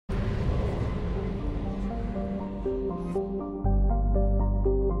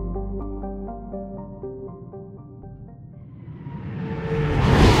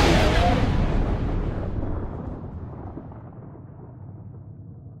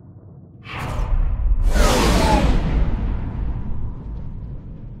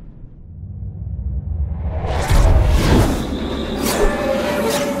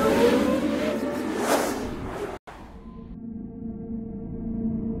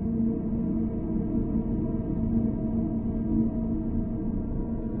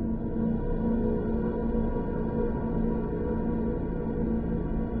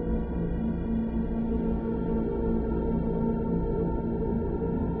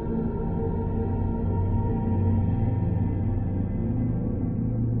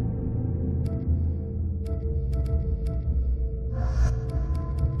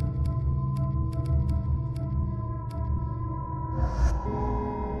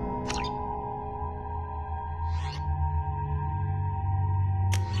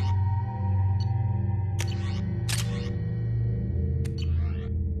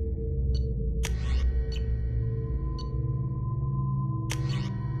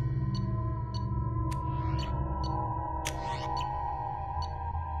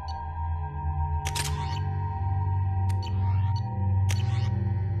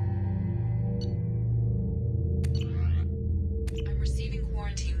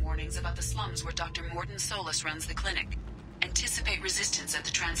warnings about the slums where Dr. Mordin Solus runs the clinic. Anticipate resistance at the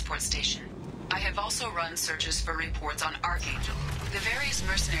transport station. I have also run searches for reports on Archangel. The various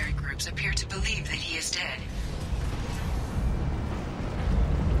mercenary groups appear to believe that he is dead.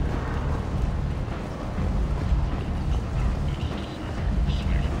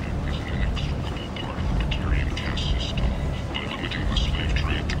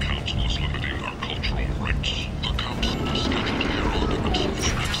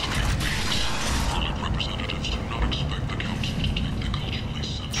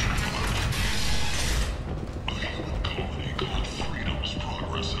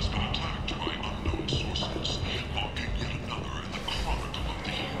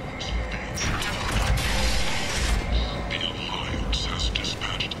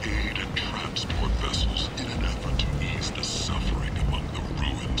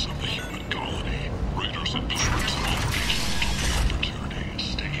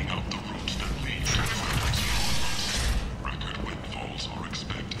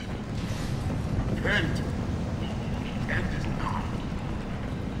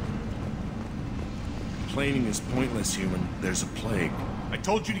 Complaining is pointless, human. There's a plague. I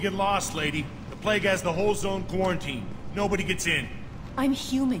told you to get lost, lady. The plague has the whole zone quarantined. Nobody gets in. I'm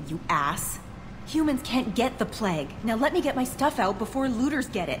human, you ass. Humans can't get the plague. Now let me get my stuff out before looters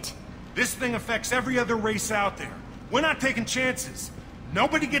get it. This thing affects every other race out there. We're not taking chances.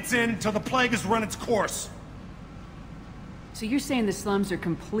 Nobody gets in until the plague has run its course. So you're saying the slums are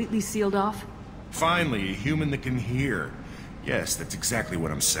completely sealed off? Finally, a human that can hear. Yes, that's exactly what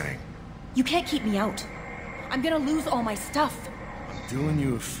I'm saying. You can't keep me out. I'm gonna lose all my stuff. I'm doing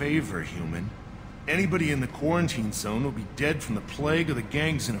you a favor, human. Anybody in the quarantine zone will be dead from the plague or the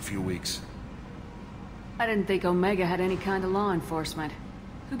gangs in a few weeks. I didn't think Omega had any kind of law enforcement.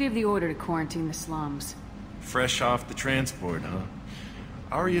 Who gave the order to quarantine the slums? Fresh off the transport, huh?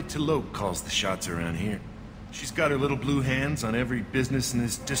 Arya Talope calls the shots around here. She's got her little blue hands on every business in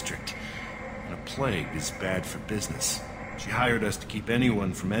this district. And a plague is bad for business. She hired us to keep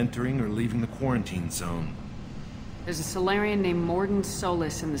anyone from entering or leaving the quarantine zone. There's a Solarian named Mordin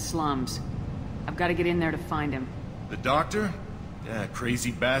Solus in the slums. I've got to get in there to find him. The doctor? Yeah,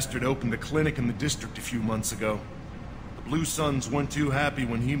 crazy bastard opened a clinic in the district a few months ago. The Blue Suns weren't too happy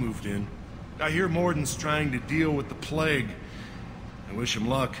when he moved in. I hear Mordin's trying to deal with the plague. I wish him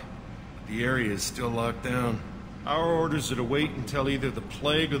luck, but the area is still locked down. Our orders are to wait until either the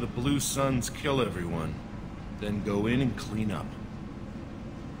plague or the Blue Suns kill everyone. Then go in and clean up.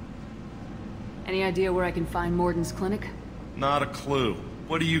 Any idea where I can find Mordin's clinic? Not a clue.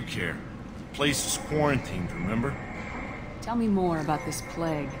 What do you care? The place is quarantined, remember? Tell me more about this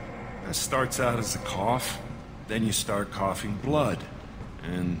plague. It starts out as a cough, then you start coughing blood.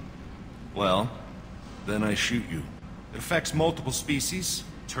 And, well, then I shoot you. It affects multiple species.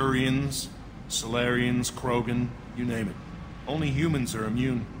 Turians, Solarians, Krogan, you name it. Only humans are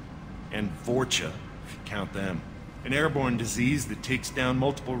immune. And Vorcha, if you count them. An airborne disease that takes down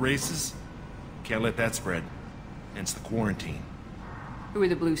multiple races. Can't let that spread. Hence the quarantine. Who are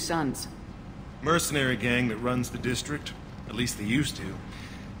the Blue Suns? Mercenary gang that runs the district. At least they used to.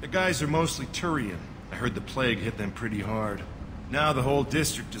 The guys are mostly Turian. I heard the plague hit them pretty hard. Now the whole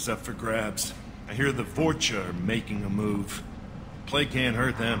district is up for grabs. I hear the Vorcha are making a move. Plague can't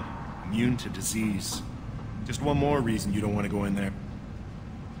hurt them. Immune to disease. Just one more reason you don't want to go in there.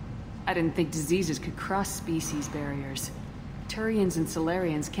 I didn't think diseases could cross species barriers. Turians and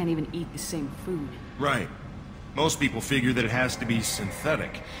Solarians can't even eat the same food. Right. Most people figure that it has to be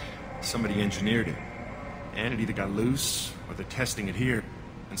synthetic. Somebody engineered it. And it either got loose, or they're testing it here.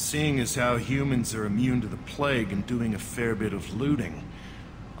 And seeing as how humans are immune to the plague and doing a fair bit of looting,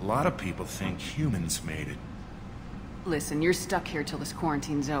 a lot of people think humans made it. Listen, you're stuck here till this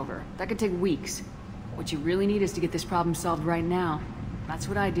quarantine's over. That could take weeks. What you really need is to get this problem solved right now. That's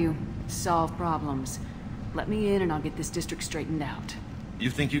what I do. Solve problems. Let me in and I'll get this district straightened out. You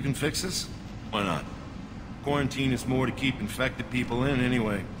think you can fix this? Why not? Quarantine is more to keep infected people in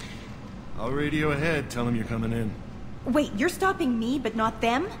anyway. I'll radio ahead, tell them you're coming in. Wait, you're stopping me, but not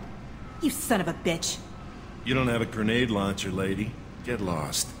them? You son of a bitch. You don't have a grenade launcher, lady. Get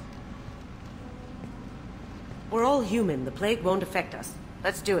lost. We're all human. The plague won't affect us.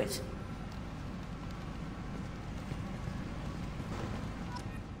 Let's do it.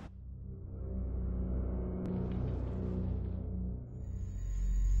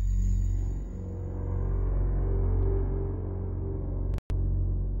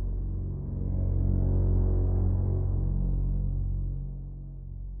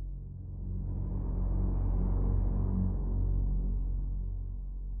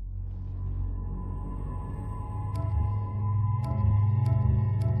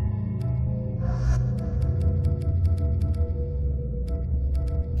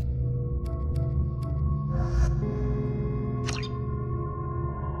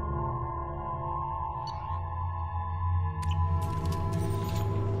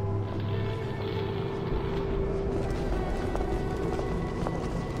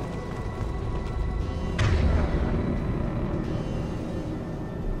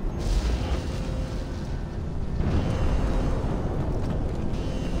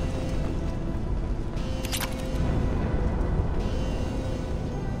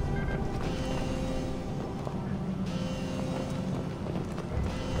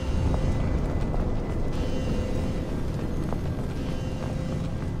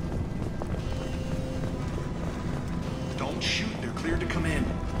 to come in.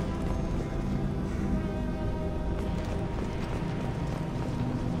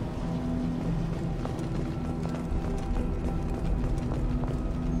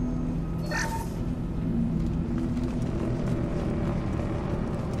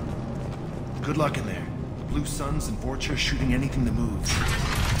 Good luck in there. The Blue Suns and Vorcha are shooting anything that moves.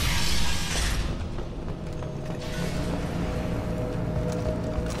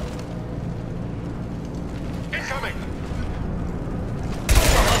 Incoming!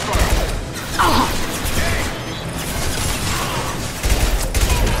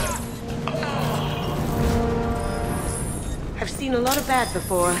 I've seen a lot of bad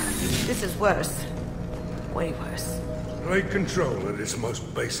before. This is worse. Way worse. Raid control at its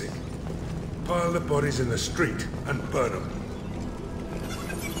most basic. Pile the bodies in the street and burn them.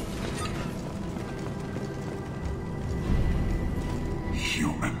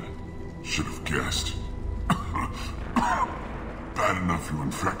 Human. Should have guessed. Bad enough you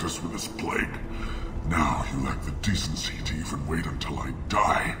infect us with this plague. Now you lack the decency to even wait until I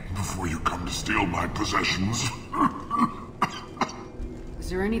die before you come to steal my possessions. Is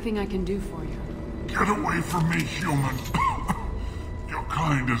there anything I can do for you? Get away from me, human. Your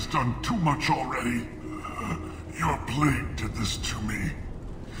kind has done too much already. Your plague did this to me.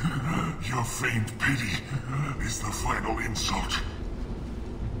 Your feigned pity is the final insult.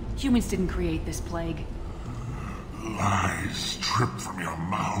 Humans didn't create this plague. Lies drip from your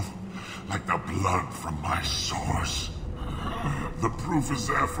mouth like the blood from my sores. The proof is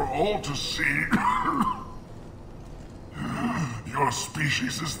there for all to see. Your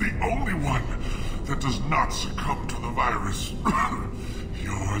species is the only one that does not succumb to the virus.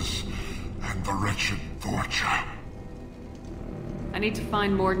 Yours and the wretched Vorcha. I need to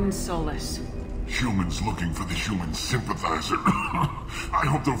find Mordin Solus. Humans looking for the human sympathizer. I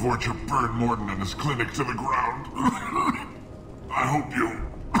hope the Vorcha burn Mordin and his clinic to the ground. I hope you...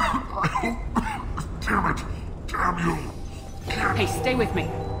 I hope... Damn it. Damn you. Hey, stay with me.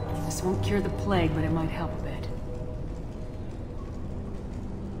 This won't cure the plague, but it might help a bit.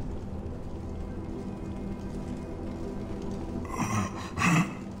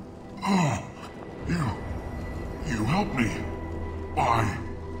 Oh, you helped me. Why?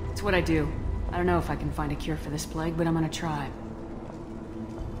 It's what I do. I don't know if I can find a cure for this plague, but I'm gonna try.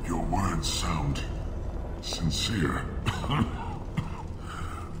 Your words sound sincere.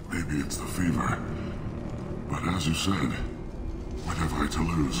 Maybe it's the fever. But as you said, what have I to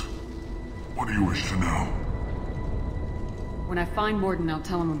lose? What do you wish to know? When I find Mordin, I'll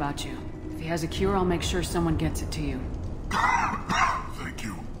tell him about you. If he has a cure, I'll make sure someone gets it to you. Thank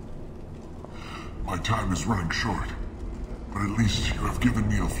you. My time is running short, but at least you have given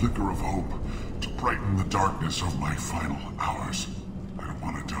me a flicker of hope to brighten the darkness of my final hours. I don't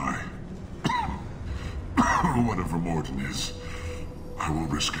want to die. Whatever Mordin is, I will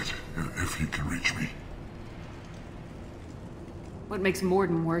risk it if he can reach me. What makes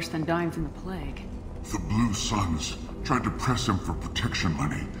Mordin worse than dying from the plague? The Blue Suns tried to press him for protection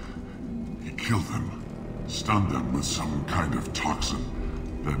money. He killed them, stunned them with some kind of toxin,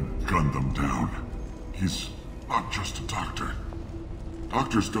 then gunned them down. He's not just a doctor.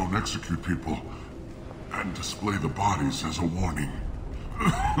 Doctors don't execute people and display the bodies as a warning.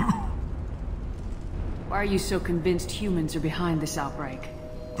 Why are you so convinced humans are behind this outbreak?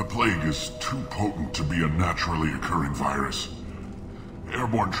 The plague is too potent to be a naturally occurring virus.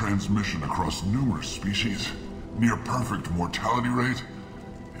 Airborne transmission across numerous species, near perfect mortality rate.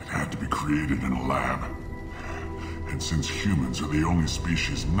 It had to be created in a lab. And since humans are the only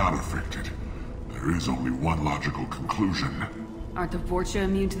species not affected, there is only one logical conclusion. Aren't the Vorcha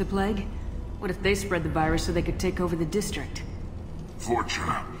immune to the plague? What if they spread the virus so they could take over the district?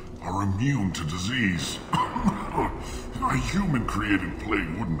 Vorcha are immune to disease. A human-created plague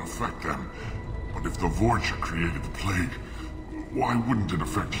wouldn't affect them. But if the Vorcha created the plague, why wouldn't it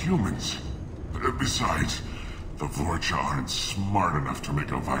affect humans? Besides, the Vorcha aren't smart enough to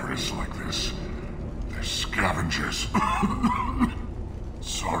make a virus like this. They're scavengers.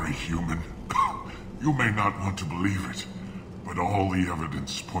 Sorry, human. You may not want to believe it, but all the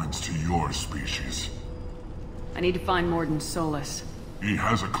evidence points to your species. I need to find Mordin Solus. He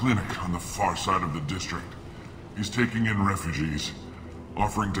has a clinic on the far side of the district. He's taking in refugees,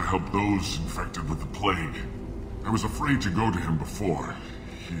 offering to help those infected with the plague. I was afraid to go to him before.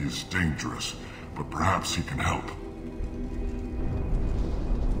 He is dangerous, but perhaps he can help.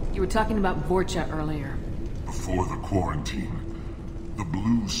 You were talking about Vorcha earlier. Before the quarantine, the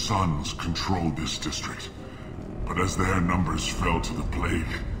Blue Suns controlled this district. But as their numbers fell to the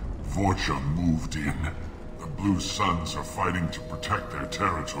plague, Vorcha moved in. The Blue Suns are fighting to protect their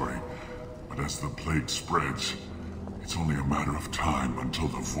territory. But as the plague spreads, It's only a matter of time until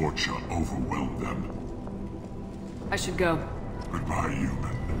the Vorcha overwhelm them. I should go. Goodbye,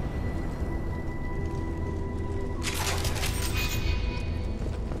 human.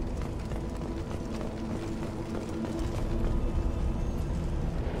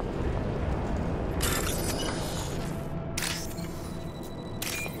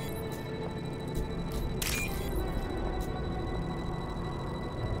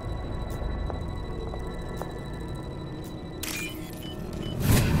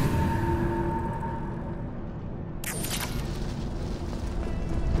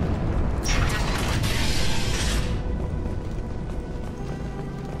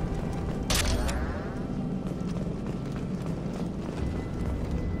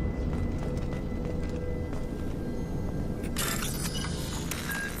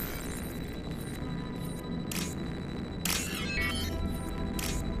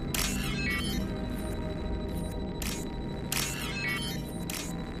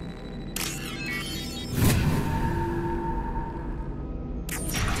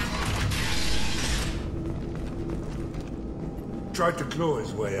 Tried to claw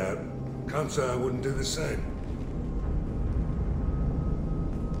his way out. Can't say I wouldn't do the same.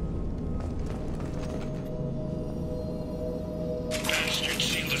 Bastards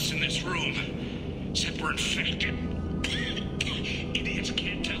sealed us in this room. Said we're infected. Idiots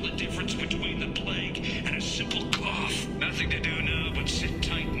can't tell the difference between the plague and a simple cough. Nothing to do now but sit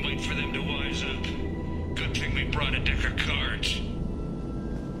tight and wait for them to wise up. Good thing we brought a deck of cards.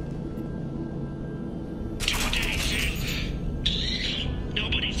 2 days in.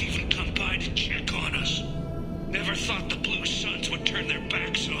 Nobody's even come by to check on us. Never thought the Blue Suns would turn their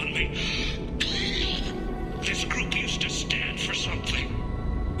backs on me. This group used to stand for something.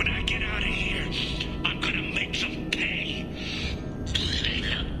 When I get out of here, I'm gonna make them pay.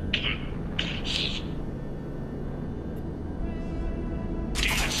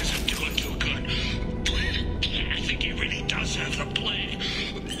 Davis isn't doing too good. I think he really does have the plague.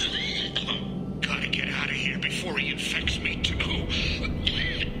 Gotta get out of here before he infects me too.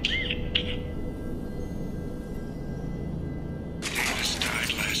 Davis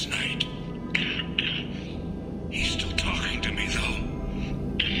died last night. He's still talking to me, though.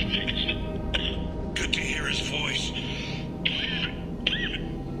 Good to hear his voice.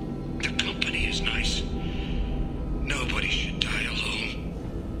 The company is nice. Nobody should die alone.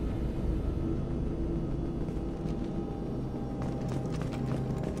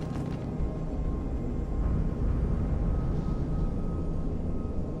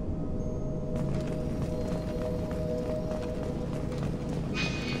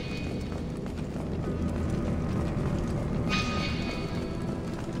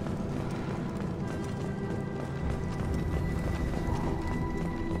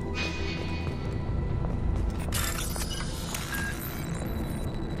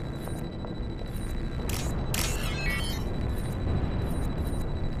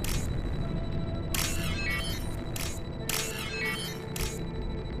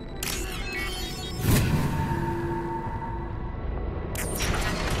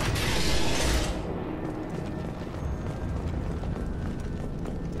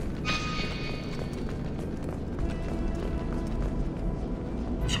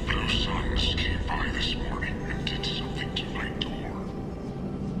 The Blue Suns came by this morning and did something to my door.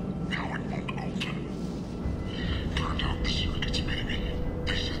 Now it won't open. Burned out the circuits, maybe.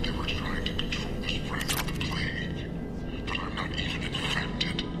 They said they were trying to control the spread of the plague. But I'm not even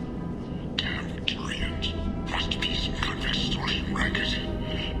infected. Damn Turians. Must be some kind of extortion racket.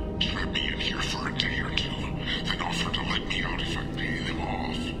 Trap me in here for a day or two, then offer to let me out if I pay them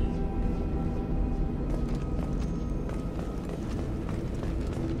off.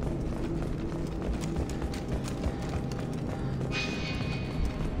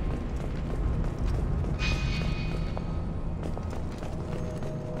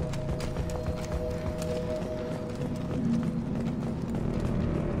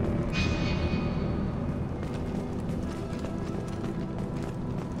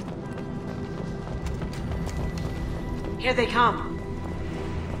 Here they come.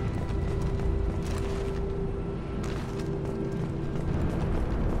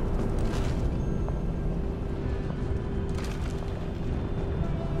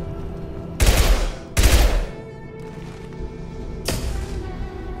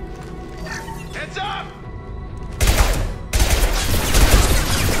 Heads up!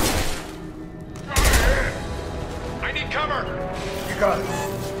 I need cover! You got it.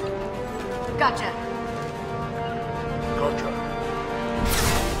 Gotcha. Gotcha.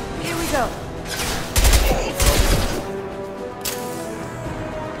 Here we go.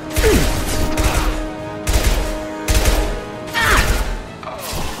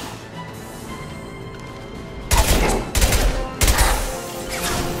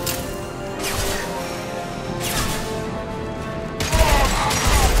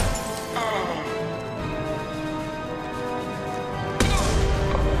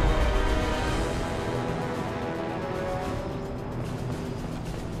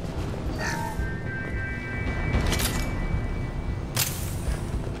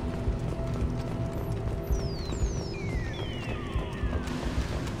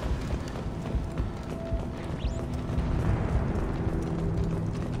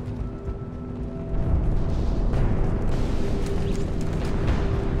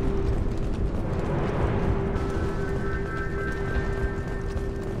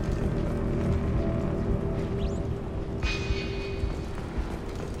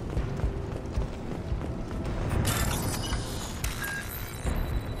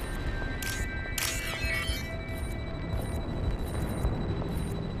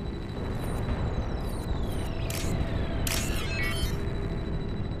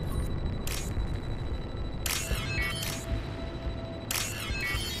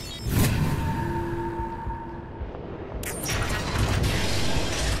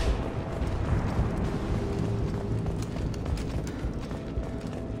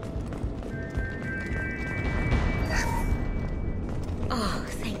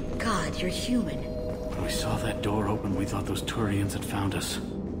 Thank God you're human. When we saw that door open, we thought those Turians had found us.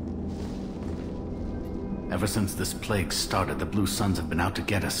 Ever since this plague started, the Blue Suns have been out to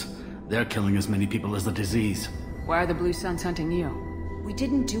get us. They're killing as many people as the disease. Why are the Blue Suns hunting you? We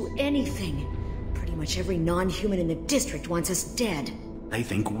didn't do anything. Pretty much every non-human in the district wants us dead. They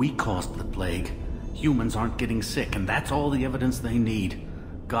think we caused the plague. Humans aren't getting sick, and that's all the evidence they need.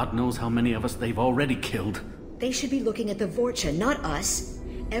 God knows how many of us they've already killed. They should be looking at the Vorcha, not us.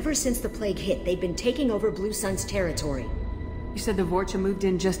 Ever since the plague hit, they've been taking over Blue Sun's territory. You said the Vorcha moved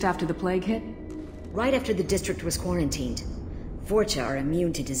in just after the plague hit? Right after the district was quarantined. Vorcha are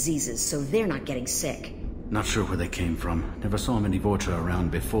immune to diseases, so they're not getting sick. Not sure where they came from. Never saw many Vorcha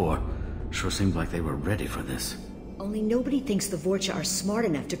around before. Sure seemed like they were ready for this. Only nobody thinks the Vorcha are smart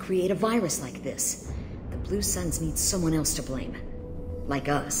enough to create a virus like this. The Blue Suns need someone else to blame. Like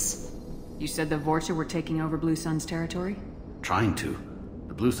us. You said the Vorcha were taking over Blue Sun's territory? Trying to.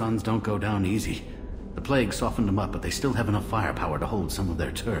 The Blue Suns don't go down easy. The plague softened them up, but they still have enough firepower to hold some of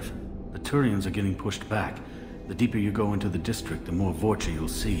their turf. The Turians are getting pushed back. The deeper you go into the district, the more Vorcha you'll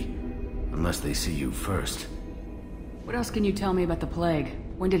see. Unless they see you first. What else can you tell me about the plague?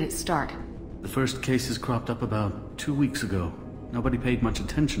 When did it start? The first cases cropped up about 2 weeks ago. Nobody paid much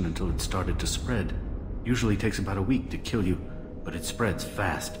attention until it started to spread. Usually takes about a week to kill you, but it spreads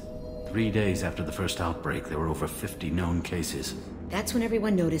fast. 3 days after the first outbreak, there were over 50 known cases. That's when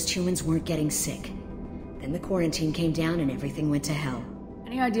everyone noticed humans weren't getting sick. Then the quarantine came down and everything went to hell.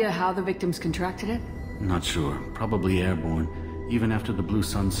 Any idea how the victims contracted it? Not sure. Probably airborne. Even after the Blue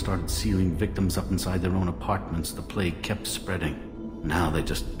Suns started sealing victims up inside their own apartments, the plague kept spreading. Now they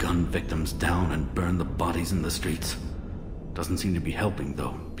just gun victims down and burn the bodies in the streets. Doesn't seem to be helping,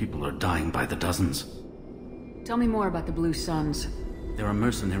 though. People are dying by the dozens. Tell me more about the Blue Suns. They're a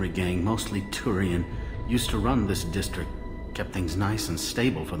mercenary gang, mostly Turian. Used to run this district. Kept things nice and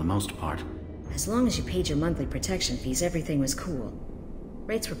stable for the most part. As long as you paid your monthly protection fees, everything was cool.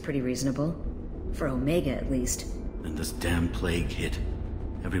 Rates were pretty reasonable. For Omega, at least. Then this damn plague hit.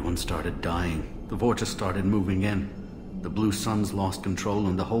 Everyone started dying. The Vorcha started moving in. The Blue Suns lost control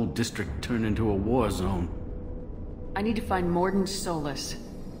and the whole district turned into a war zone. I need to find Mordin Solus.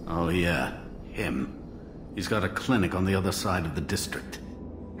 Oh yeah, him. He's got a clinic on the other side of the district.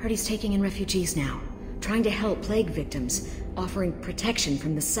 Heard he's taking in refugees now. Trying to help plague victims. Offering protection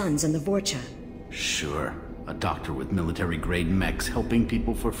from the Suns and the Vorcha. Sure. A doctor with military-grade mechs helping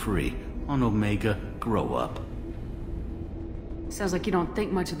people for free. On Omega, grow up. Sounds like you don't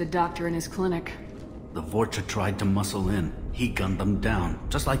think much of the doctor in his clinic. The Vorcha tried to muscle in. He gunned them down.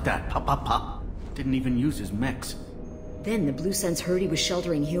 Just like that. Pop, pop, pop. Didn't even use his mechs. Then the Blue Suns heard he was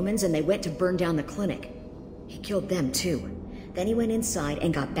sheltering humans and they went to burn down the clinic. He killed them too. Then he went inside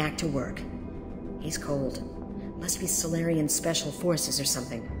and got back to work. He's cold. Must be Solarian Special Forces or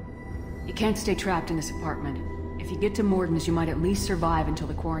something. You can't stay trapped in this apartment. If you get to Mordin's, you might at least survive until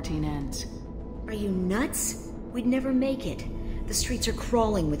the quarantine ends. Are you nuts? We'd never make it. The streets are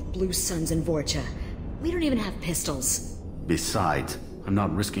crawling with Blue Suns and Vorcha. We don't even have pistols. Besides, I'm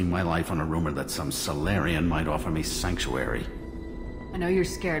not risking my life on a rumor that some Solarian might offer me sanctuary. I know you're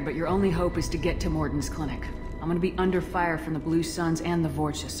scared, but your only hope is to get to Mordin's clinic. I'm gonna be under fire from the Blue Suns and the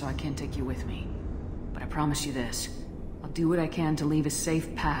Vorcha, so I can't take you with me. But I promise you this. I'll do what I can to leave a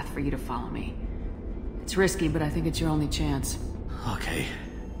safe path for you to follow me. It's risky, but I think it's your only chance. Okay.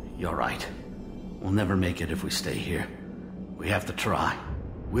 You're right. We'll never make it if we stay here. We have to try.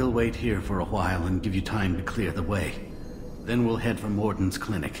 We'll wait here for a while and give you time to clear the way. Then we'll head for Mordin's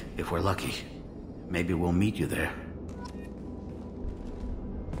clinic, if we're lucky. Maybe we'll meet you there.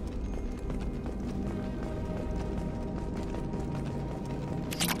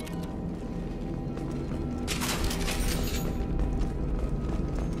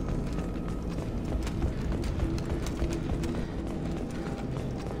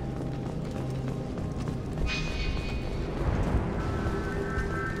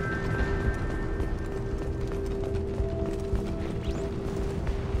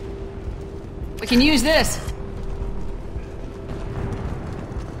 We can use this!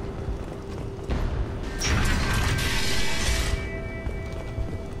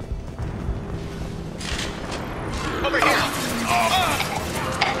 Over here!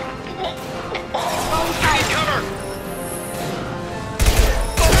 I need cover!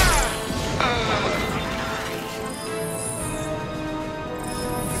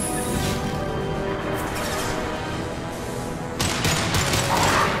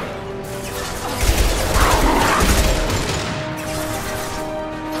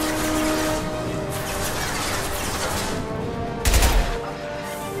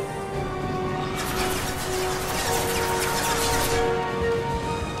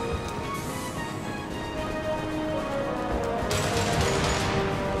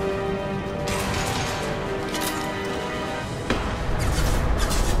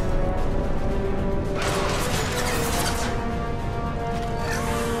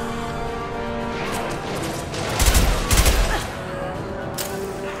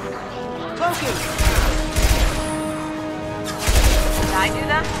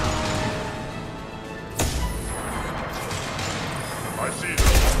 see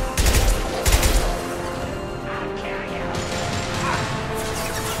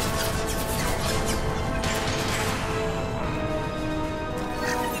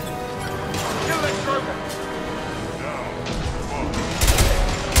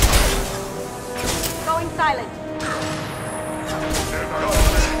Going silent.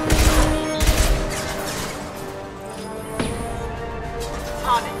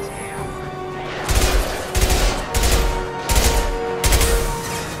 On it.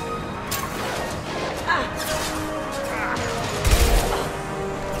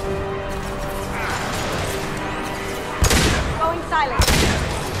 Going silent.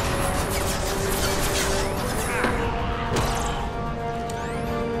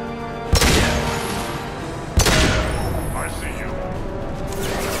 I see you.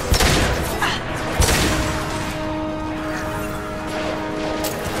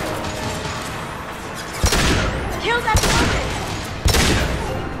 Kill that target!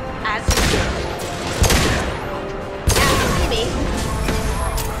 As you do. Now you see me.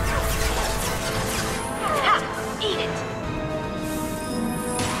 Ha! Eat it!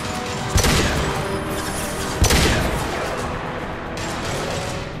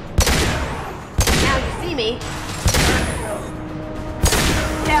 Now you see me.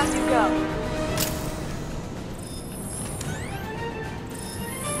 Down you go.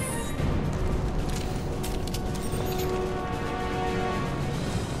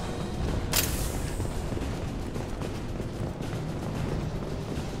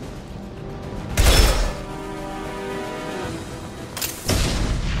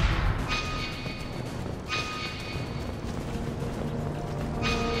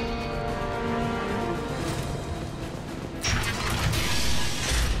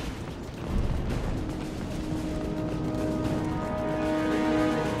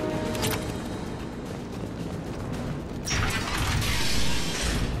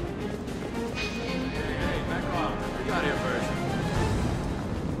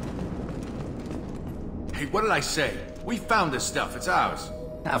 Hey, what did I say? We found this stuff. It's ours.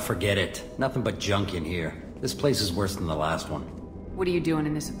 Ah, forget it. Nothing but junk in here. This place is worse than the last one. What are you doing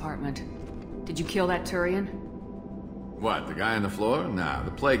in this apartment? Did you kill that Turian? What, the guy on the floor? Nah,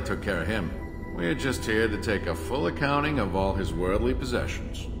 the plague took care of him. We're just here to take a full accounting of all his worldly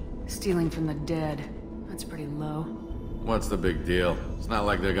possessions. Stealing from the dead. That's pretty low. What's the big deal? It's not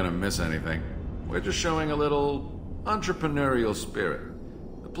like they're gonna miss anything. We're just showing a little entrepreneurial spirit.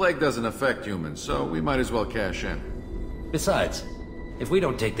 The plague doesn't affect humans, so we might as well cash in. Besides, if we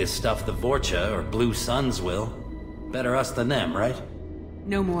don't take this stuff, the Vorcha or Blue Suns will. Better us than them, right?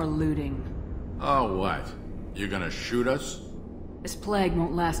 No more looting. Oh, what? You gonna shoot us? This plague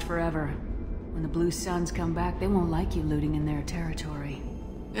won't last forever. When the Blue Suns come back, they won't like you looting in their territory.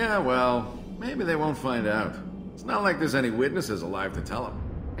 Yeah, well, maybe they won't find out. It's not like there's any witnesses alive to tell them.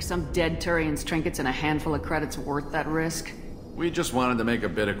 Are some dead Turian's trinkets and a handful of credits worth that risk? We just wanted to make a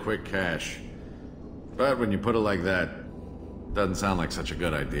bit of quick cash. But when you put it like that, doesn't sound like such a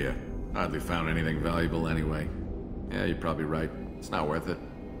good idea. Hardly found anything valuable anyway. Yeah, you're probably right. It's not worth it.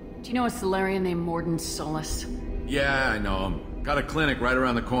 Do you know a Solarian named Mordin Solus? Yeah, I know him. Got a clinic right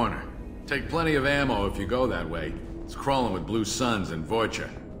around the corner. Take plenty of ammo if you go that way. It's crawling with Blue Suns and Vorcha.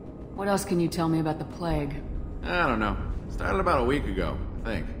 What else can you tell me about the plague? I don't know. Started about a week ago, I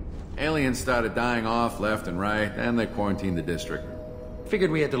think. Aliens started dying off left and right, and they quarantined the district.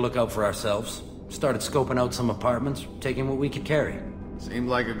 Figured we had to look out for ourselves. Started scoping out some apartments, taking what we could carry. Seemed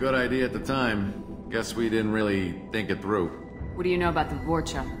like a good idea at the time. Guess we didn't really think it through. What do you know about the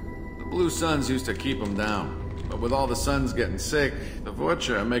Vorcha? The Blue Suns used to keep them down. But with all the Suns getting sick, the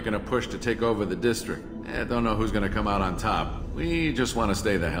Vorcha are making a push to take over the district. Don't know who's gonna come out on top. We just want to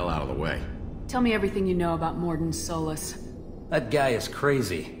stay the hell out of the way. Tell me everything you know about Mordin Solus. That guy is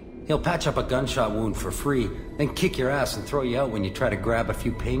crazy. He'll patch up a gunshot wound for free, then kick your ass and throw you out when you try to grab a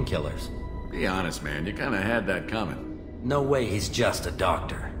few painkillers. Be honest, man. You kinda had that coming. No way he's just a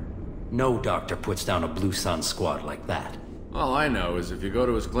doctor. No doctor puts down a Blue Sun squad like that. All I know is if you go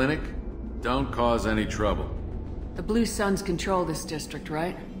to his clinic, don't cause any trouble. The Blue Suns control this district,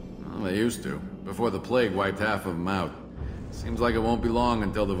 right? Well, they used to, before the plague wiped half of them out. Seems like it won't be long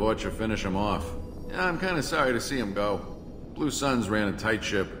until the Vorcha finish them off. Yeah, I'm kinda sorry to see them go. Blue Suns ran a tight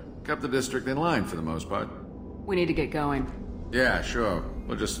ship, kept the district in line for the most part. We need to get going. Yeah, sure.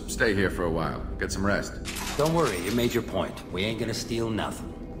 We'll just stay here for a while, get some rest. Don't worry, you made your point. We ain't gonna steal nothing.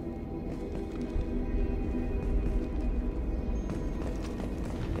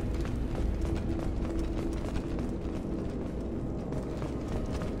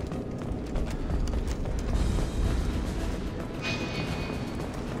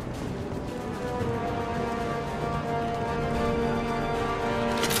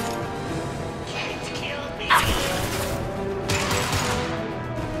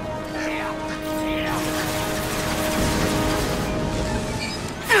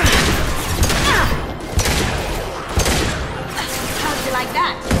 was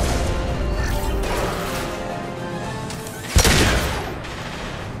that?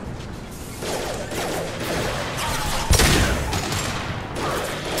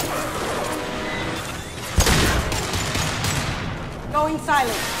 Going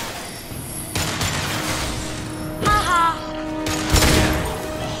silent.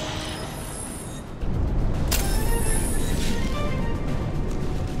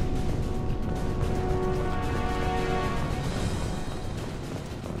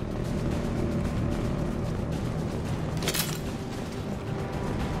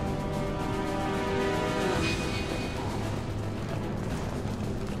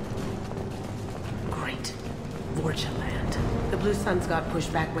 The Blue Suns got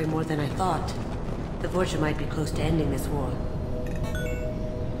pushed back way more than I thought. The Vorcha might be close to ending this war.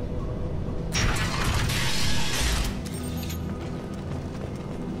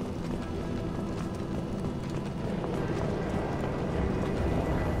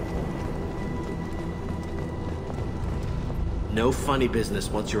 No funny business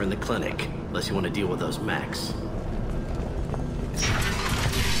once you're in the clinic, unless you want to deal with those mechs.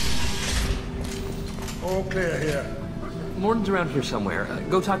 All clear here. Mordin's around here somewhere.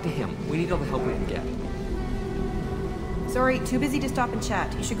 Go talk to him. We need all the help we can get. Sorry, too busy to stop and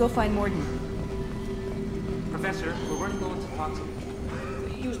chat. You should go find Mordin. Professor, we're running low on toxin.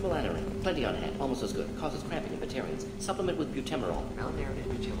 Use melanorin. Plenty on hand. Almost as good. Causes cramping in Batarians. Supplement with butemerol. Melanorin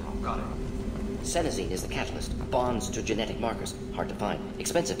and butemerol. Got it. Senesine is the catalyst. Bonds to genetic markers. Hard to find.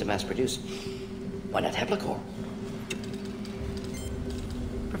 Expensive to mass produce. Why not Heplicor?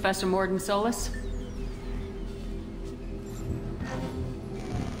 Professor Mordin Solus?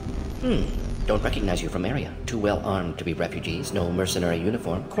 Don't recognize you from area. Too well armed to be refugees. No mercenary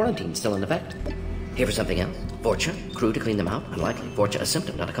uniform. Quarantine still in effect. Here for something else? Vorcha? Crew to clean them out? Unlikely. Vorcha a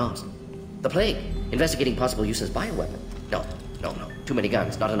symptom, not a cause. The plague. Investigating possible use as bioweapon. No. Too many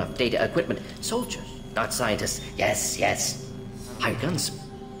guns, not enough data, equipment. Soldiers, not scientists. Yes. Hired guns.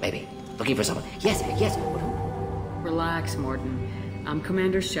 Maybe. Looking for someone. Yes. Relax, Mordin. I'm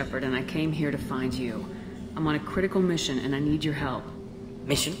Commander Shepard, and I came here to find you. I'm on a critical mission, and I need your help.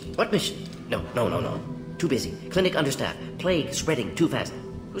 Mission? What mission? No. Too busy. Clinic understaffed. Plague spreading too fast.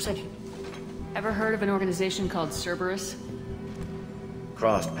 Who sent you? Ever heard of an organization called Cerberus?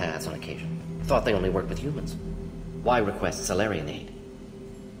 Crossed paths on occasion. Thought they only worked with humans. Why request Salarian aid?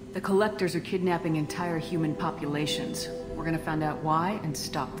 The Collectors are kidnapping entire human populations. We're gonna find out why and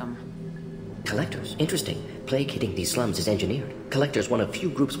stop them. Collectors? Interesting. Plague hitting these slums is engineered. Collectors one of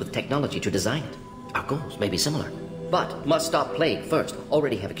few groups with technology to design it. Our goals may be similar. But must stop plague first.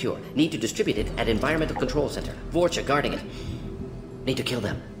 Already have a cure. Need to distribute it at Environmental Control Center. Vorcha guarding it. Need to kill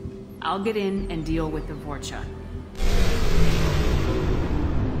them. I'll get in and deal with the Vorcha.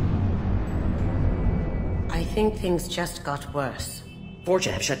 I think things just got worse.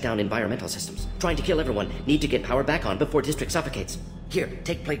 Vorcha have shut down environmental systems. Trying to kill everyone. Need to get power back on before district suffocates. Here,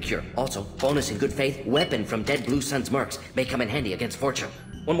 take plague cure. Also, bonus in good faith, weapon from dead Blue Sun's mercs. May come in handy against Vorcha.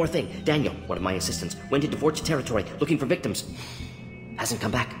 One more thing. Daniel, one of my assistants, went into Vorcha territory looking for victims. Hasn't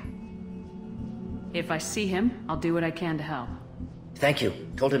come back. If I see him, I'll do what I can to help. Thank you.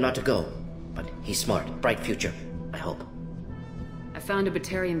 Told him not to go. But he's smart. Bright future. I hope. I found a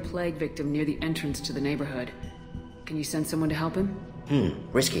Batarian plague victim near the entrance to the neighborhood. Can you send someone to help him?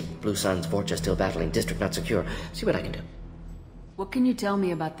 Risky. Blue Sun's Vorcha still battling. District not secure. See what I can do. What can you tell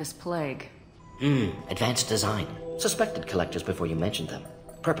me about this plague? Advanced design. Suspected collectors before you mentioned them.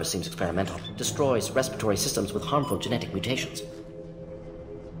 Purpose seems experimental. Destroys respiratory systems with harmful genetic mutations.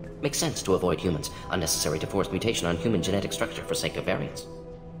 Makes sense to avoid humans. Unnecessary to force mutation on human genetic structure for sake of variants.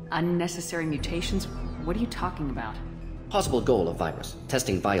 Unnecessary mutations? What are you talking about? Possible goal of virus.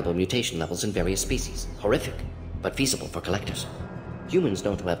 Testing viable mutation levels in various species. Horrific, but feasible for collectors. Humans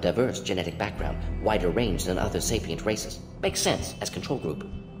known to have diverse genetic background, wider range than other sapient races. Makes sense as control group.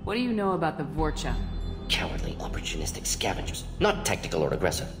 What do you know about the Vorcha? Cowardly, opportunistic scavengers. Not tactical or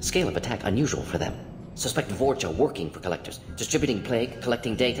aggressive. Scale of attack unusual for them. Suspect Vorcha working for collectors. Distributing plague,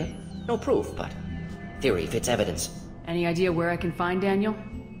 collecting data. No proof, but theory fits evidence. Any idea where I can find Daniel?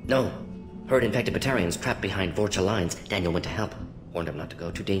 No. Heard infected Batarians trapped behind Vorcha lines. Daniel went to help. Warned him not to go.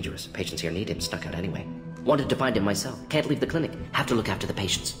 Too dangerous. Patients here need him. Snuck out anyway. Wanted to find him myself. Can't leave the clinic. Have to look after the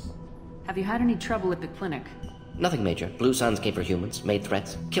patients. Have you had any trouble at the clinic? Nothing major. Blue Suns came for humans, made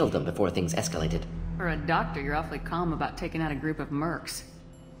threats, killed them before things escalated. For a doctor, you're awfully calm about taking out a group of mercs.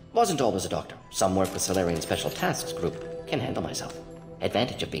 Wasn't always a doctor. Some work with Salarian Special Tasks Group. Can handle myself.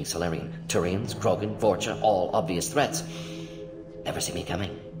 Advantage of being Salarian. Turians, Krogan, Vorcha, all obvious threats. Never see me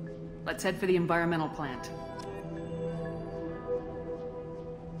coming. Let's head for the environmental plant.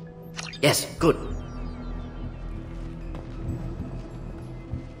 Yes, good.